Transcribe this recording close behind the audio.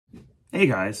Hey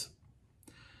guys.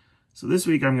 So this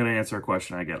week I'm going to answer a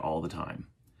question I get all the time,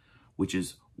 which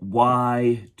is,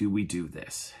 why do we do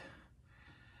this?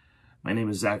 My name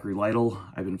is Zachary Lytle.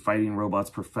 I've been fighting robots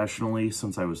professionally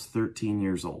since I was 13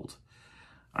 years old.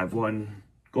 I've won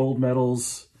gold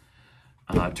medals,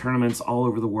 tournaments all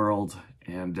over the world,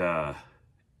 and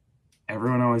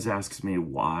everyone always asks me,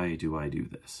 why do I do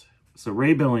this? So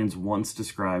Ray Billings once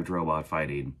described robot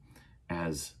fighting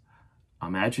as,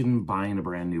 imagine buying a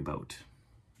brand new boat.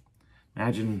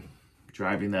 Imagine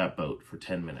driving that boat for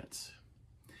 10 minutes.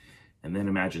 And then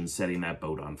imagine setting that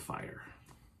boat on fire.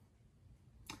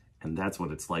 And that's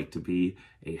what it's like to be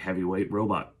a heavyweight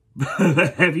robot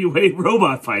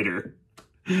fighter.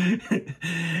 And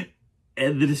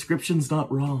the description's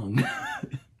not wrong.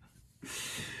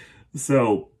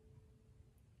 So,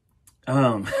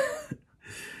 because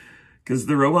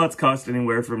the robots cost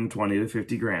anywhere from 20 to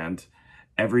 50 grand.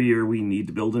 Every year we need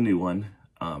to build a new one.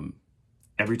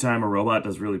 Every time a robot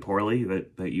does really poorly,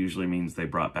 that usually means they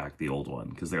brought back the old one,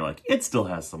 because they're like, it still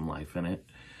has some life in it.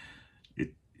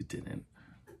 It didn't.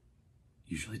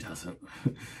 Usually doesn't.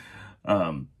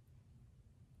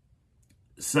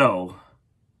 So,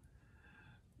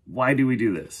 why do we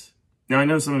do this? Now, I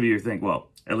know some of you think,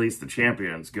 well, at least the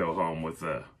champions go home with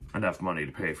enough money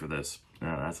to pay for this.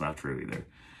 No, that's not true either.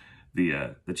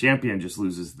 The champion just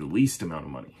loses the least amount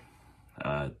of money.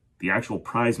 The actual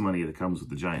prize money that comes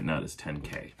with the giant nut is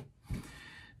 10K.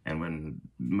 And when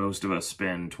most of us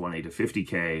spend 20 to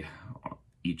 50K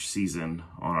each season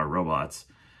on our robots,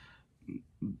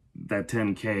 that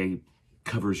 10K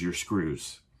covers your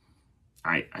screws.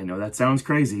 I know that sounds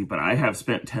crazy, but I have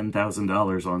spent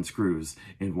 $10,000 on screws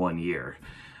in 1 year.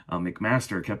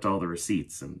 McMaster kept all the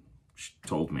receipts and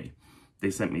told me.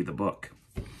 They sent me the book.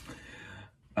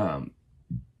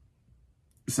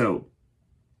 So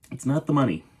it's not the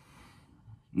money.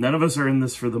 None of us are in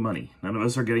this for the money. None of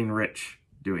us are getting rich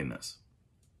doing this.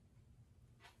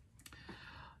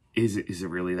 Is it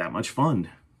really that much fun?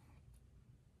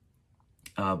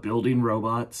 Building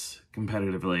robots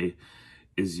competitively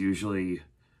is usually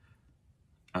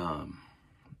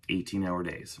 18-hour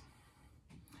days.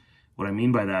 What I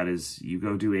mean by that is you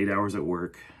go do 8 hours at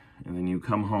work, and then you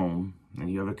come home,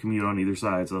 and you have a commute on either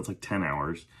side, so that's like 10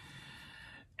 hours.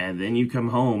 And then you come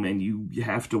home and you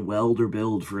have to weld or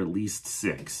build for at least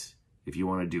 6 if you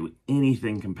want to do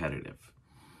anything competitive.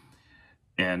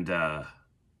 And it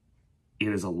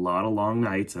is a lot of long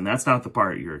nights, and that's not the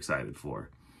part you're excited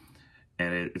for.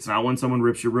 And it's not when someone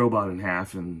rips your robot in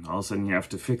half and all of a sudden you have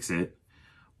to fix it,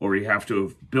 or you have to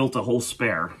have built a whole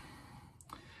spare.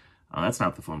 That's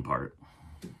not the fun part.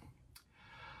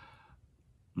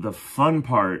 The fun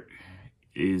part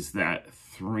is that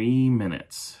 3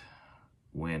 minutes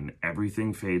when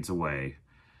everything fades away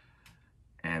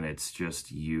and it's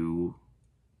just you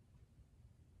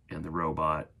and the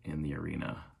robot in the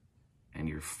arena and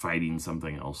you're fighting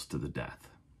something else to the death.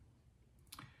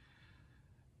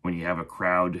 When you have a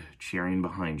crowd cheering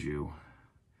behind you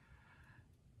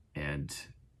and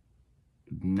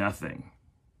nothing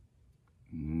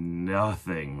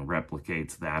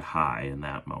replicates that high in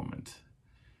that moment.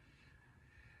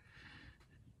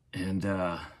 And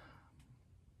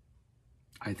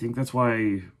I think that's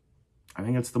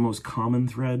the most common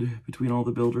thread between all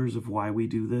the builders of why we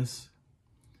do this.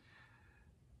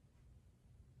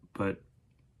 But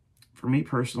for me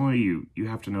personally, you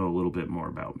have to know a little bit more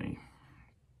about me.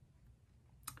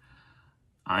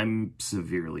 I'm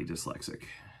severely dyslexic.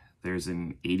 There's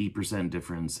an 80%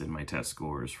 difference in my test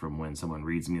scores from when someone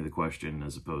reads me the question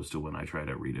as opposed to when I try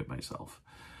to read it myself.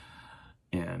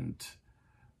 And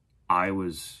I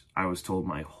was told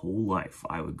my whole life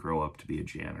I would grow up to be a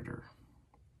janitor.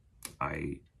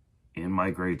 In my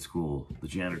grade school, the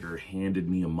janitor handed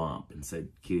me a mop and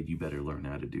said, "Kid, you better learn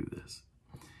how to do this."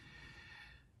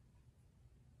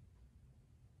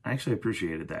 I actually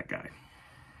appreciated that guy,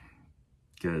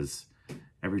 because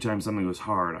every time something was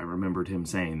hard, I remembered him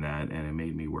saying that, and it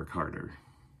made me work harder.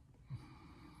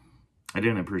 I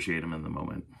didn't appreciate him in the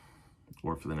moment,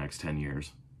 or for the next 10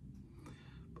 years.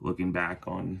 But looking back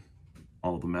on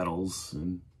all the medals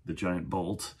and the giant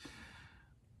bolt,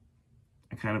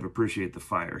 I kind of appreciate the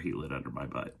fire he lit under my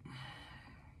butt.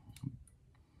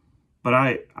 But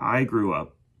I grew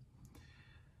up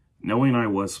knowing I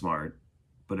was smart,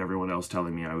 but everyone else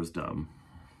telling me I was dumb.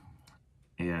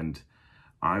 And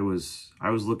I was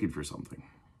looking for something.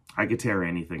 I could tear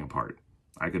anything apart.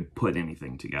 I could put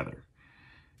anything together.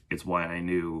 It's why I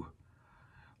knew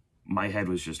my head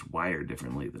was just wired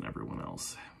differently than everyone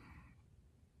else.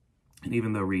 And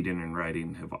even though reading and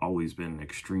writing have always been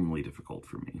extremely difficult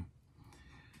for me,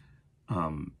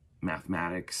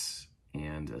 mathematics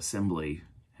and assembly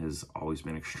has always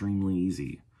been extremely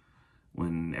easy.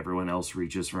 When everyone else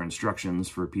reaches for instructions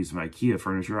for a piece of IKEA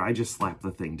furniture, I just slap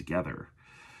the thing together.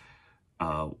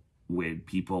 When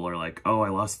people are like, oh, I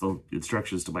lost the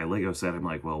instructions to my Lego set, I'm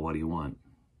like, well, what do you want?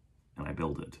 And I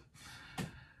build it.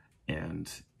 And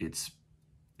it's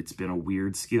been a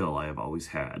weird skill I have always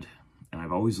had. And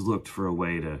I've always looked for a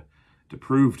way to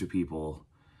prove to people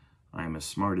I'm as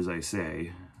smart as I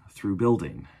say through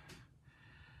building.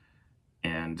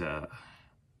 And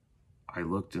I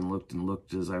looked and looked and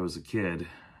looked as I was a kid,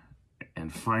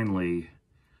 and finally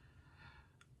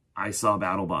I saw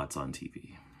Battlebots on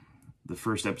TV. The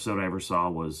first episode I ever saw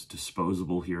was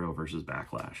Disposable Hero versus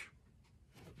Backlash.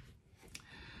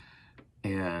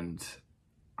 And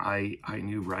I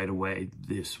knew right away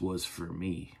this was for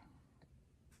me.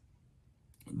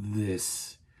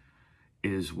 This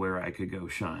is where I could go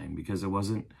shine, because it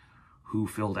wasn't who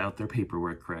filled out their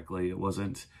paperwork correctly. It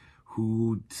wasn't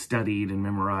who studied and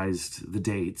memorized the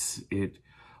dates. It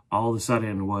all of a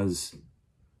sudden was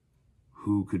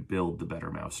who could build the better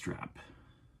mousetrap.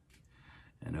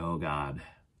 And oh God,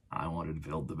 I wanted to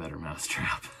build the better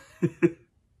mousetrap.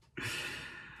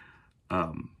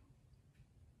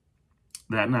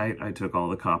 That night, I took all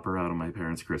the copper out of my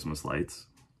parents' Christmas lights.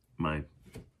 My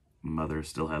mother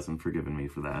still hasn't forgiven me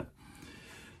for that.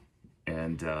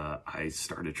 And I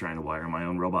started trying to wire my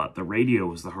own robot. The radio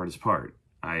was the hardest part.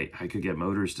 I could get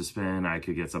motors to spin, I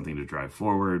could get something to drive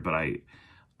forward, but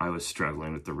I was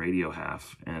struggling with the radio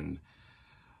half. And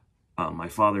my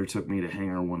father took me to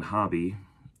Hangar One Hobby.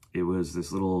 It was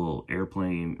this little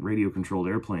radio-controlled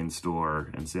airplane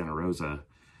store in Santa Rosa.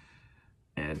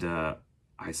 And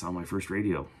I saw my first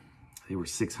radio. They were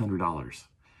 $600,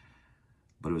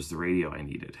 but it was the radio I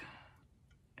needed.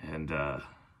 And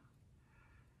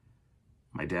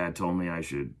my dad told me I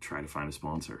should try to find a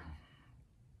sponsor.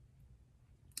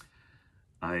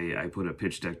 I put a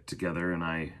pitch deck together, and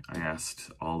I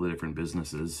asked all the different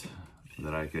businesses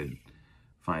that I could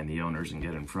find the owners and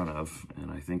get in front of.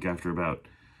 And I think after about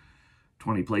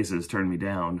 20 places turned me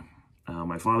down,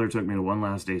 my father took me to One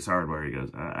Last Ace Hardware. He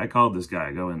goes, I called this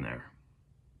guy, go in there.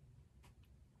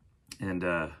 And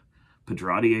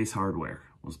Pedrati Ace Hardware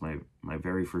was my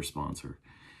very first sponsor.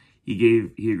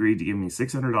 He agreed to give me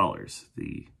 $600,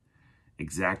 the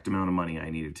exact amount of money I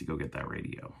needed to go get that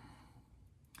radio.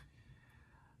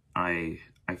 I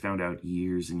found out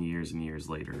years and years and years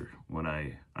later when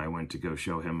I went to go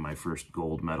show him my first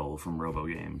gold medal from Robo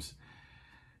Games.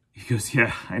 He goes,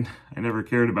 yeah, I never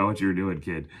cared about what you were doing,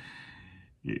 kid.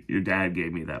 Your dad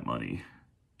gave me that money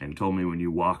and told me when you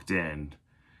walked in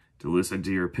to listen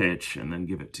to your pitch and then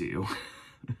give it to you.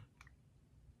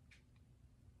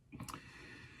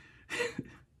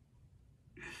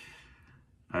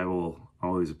 I will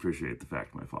always appreciate the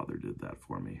fact my father did that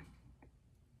for me.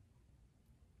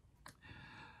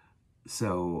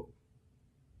 So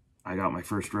I got my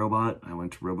first robot. I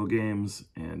went to Robo Games,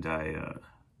 and I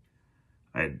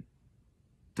had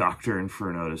Dr.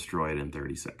 Inferno destroyed in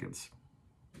 30 seconds.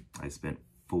 I spent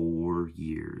 4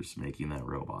 years making that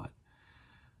robot.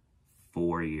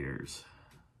 4 years.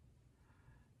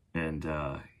 And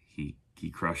he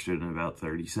crushed it in about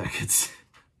 30 seconds.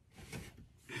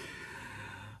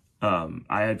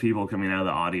 I had people coming out of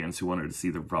the audience who wanted to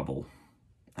see the rubble.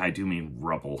 I do mean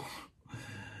rubble.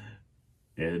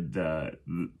 And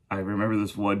I remember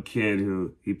this one kid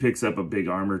who, he picks up a big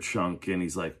armor chunk and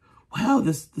he's like, wow,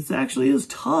 this actually is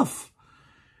tough.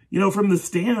 You know, from the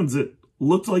stands, it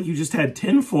looked like you just had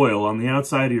tinfoil on the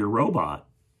outside of your robot.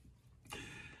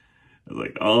 I was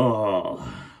like, oh.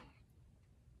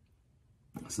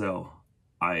 So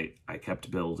I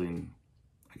kept building.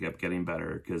 I kept getting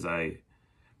better because I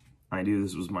knew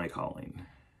this was my calling.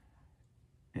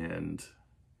 And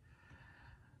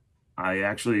I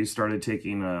actually started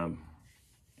taking,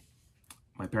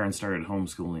 my parents started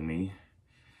homeschooling me.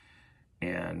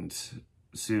 And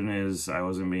as soon as I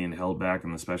wasn't being held back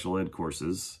in the special ed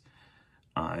courses,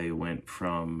 I went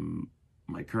from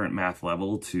my current math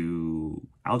level to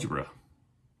algebra.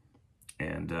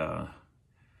 And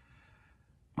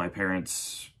my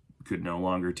parents could no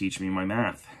longer teach me my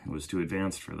math. It was too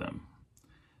advanced for them.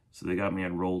 So they got me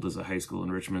enrolled as a high school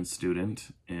enrichment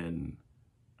student in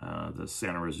the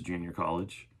Santa Rosa Junior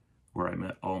College, where I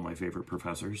met all my favorite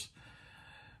professors.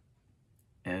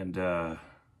 And all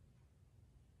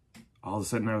of a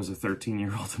sudden I was a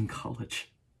 13-year-old in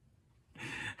college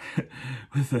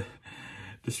with a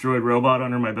destroyed robot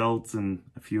under my belt and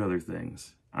a few other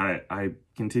things. I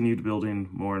continued building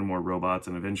more and more robots,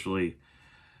 and eventually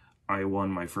I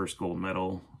won my first gold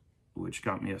medal, which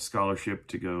got me a scholarship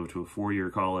to go to a 4-year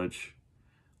college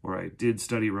where I did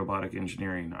study robotic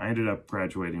engineering. I ended up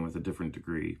graduating with a different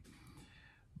degree,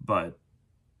 But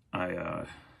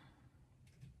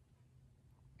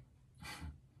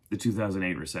the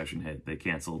 2008 recession hit. They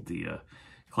canceled the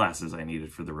classes I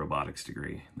needed for the robotics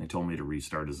degree. They told me to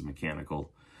restart as a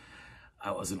mechanical.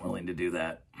 I wasn't willing to do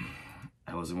that.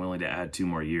 I wasn't willing to add 2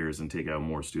 more years and take out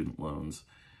more student loans.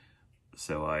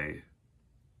 So I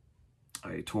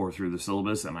tore through the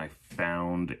syllabus and I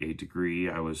found a degree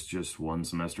I was just 1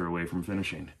 semester away from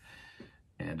finishing.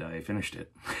 And I finished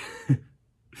it.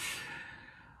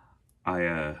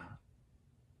 I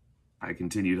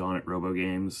continued on at Robo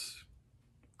Games,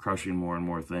 crushing more and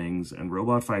more things, and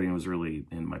robot fighting was really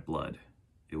in my blood.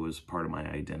 It was part of my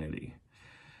identity.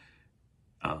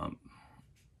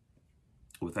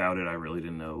 Without it, I really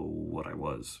didn't know what I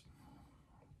was.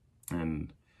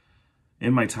 And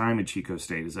in my time at Chico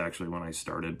State is actually when I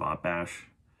started Bot Bash.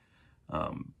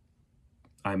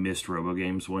 I missed Robo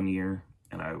Games 1 year,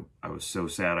 and I was so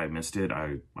sad I missed it.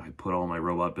 I put all my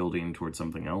robot building towards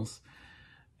something else,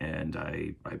 and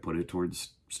I put it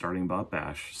towards starting Bot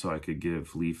Bash so I could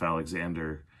give Leif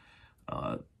Alexander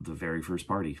the very first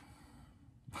party.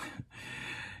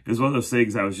 It was one of those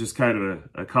things, I was just kind of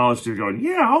a college student going,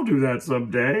 yeah, I'll do that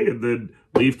someday. And then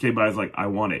Leif came by, I was like, I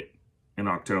want it in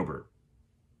October.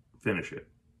 Finish it.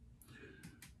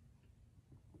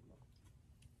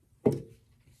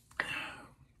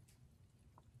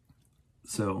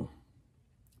 So,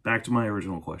 back to my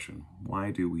original question.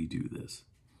 Why do we do this?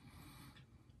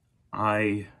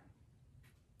 I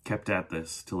kept at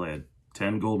this till I had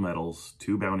 10 gold medals,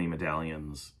 2 bounty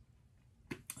medallions,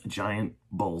 a giant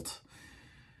bolt,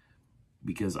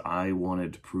 because I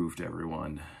wanted to prove to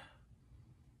everyone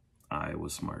I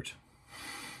was smart.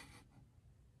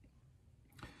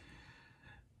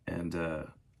 And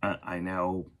I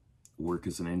now work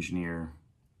as an engineer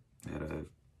at a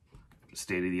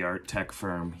state-of-the-art tech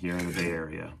firm here in the Bay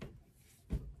Area.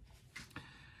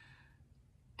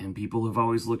 And people have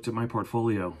always looked at my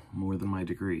portfolio more than my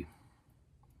degree.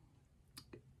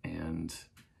 And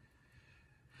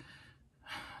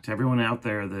to everyone out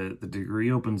there, the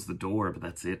degree opens the door, but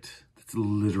that's it. That's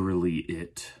literally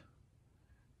it.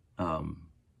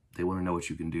 They want to know what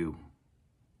you can do.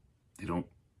 They don't,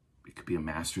 it could be a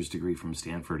master's degree from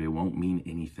Stanford. It won't mean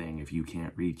anything if you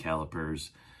can't read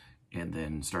calipers and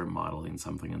then start modeling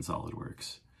something in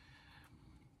SolidWorks.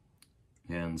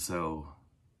 And so,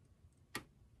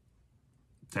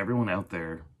 to everyone out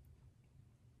there,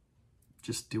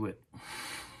 just do it.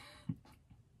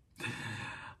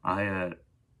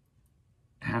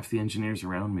 Half the engineers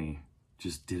around me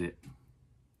just did it.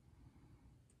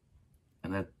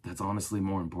 And that's honestly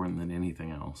more important than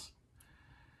anything else.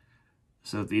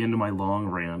 So at the end of my long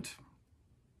rant,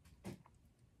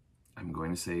 I'm going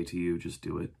to say to you, just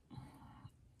do it.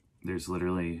 There's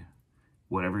literally,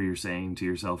 whatever you're saying to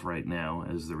yourself right now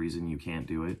as the reason you can't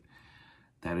do it,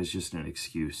 that is just an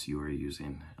excuse you are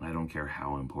using, and I don't care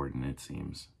how important it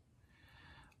seems.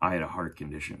 I had a heart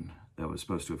condition that was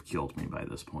supposed to have killed me by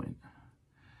this point.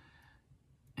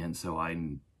 And so I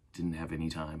didn't have any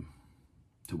time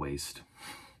to waste.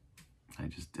 I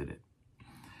just did it.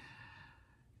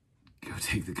 Go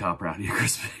take the copper out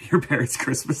of your parents'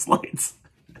 Christmas lights.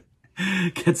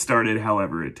 Get started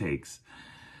however it takes.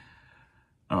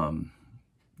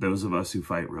 Those of us who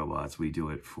fight robots, we do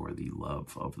it for the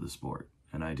love of the sport.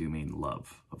 And I do mean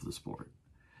love of the sport.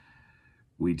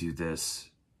 We do this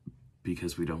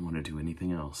because we don't want to do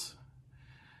anything else.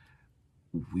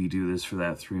 We do this for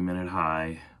that 3-minute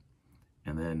high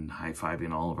and then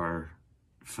high-fiving all of our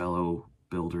fellow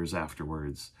builders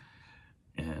afterwards.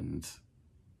 And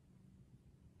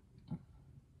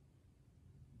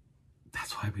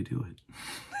that's why we do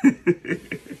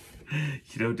it.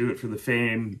 You don't do it for the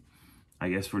fame. I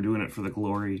guess we're doing it for the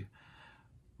glory.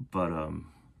 But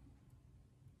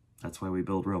that's why we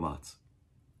build robots.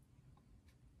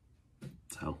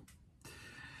 So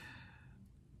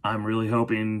I'm really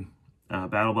hoping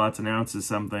Battlebots announces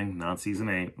something, not Season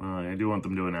 8. Well, I do want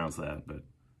them to announce that, but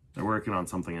they're working on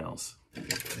something else.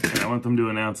 And I want them to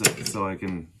announce it so I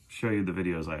can show you the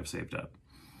videos I have saved up.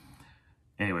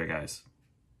 Anyway, guys,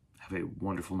 have a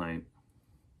wonderful night.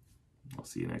 I'll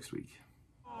see you next week.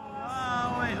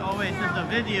 Oh wait, it's a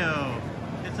video.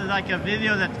 It's like a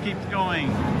video that keeps going.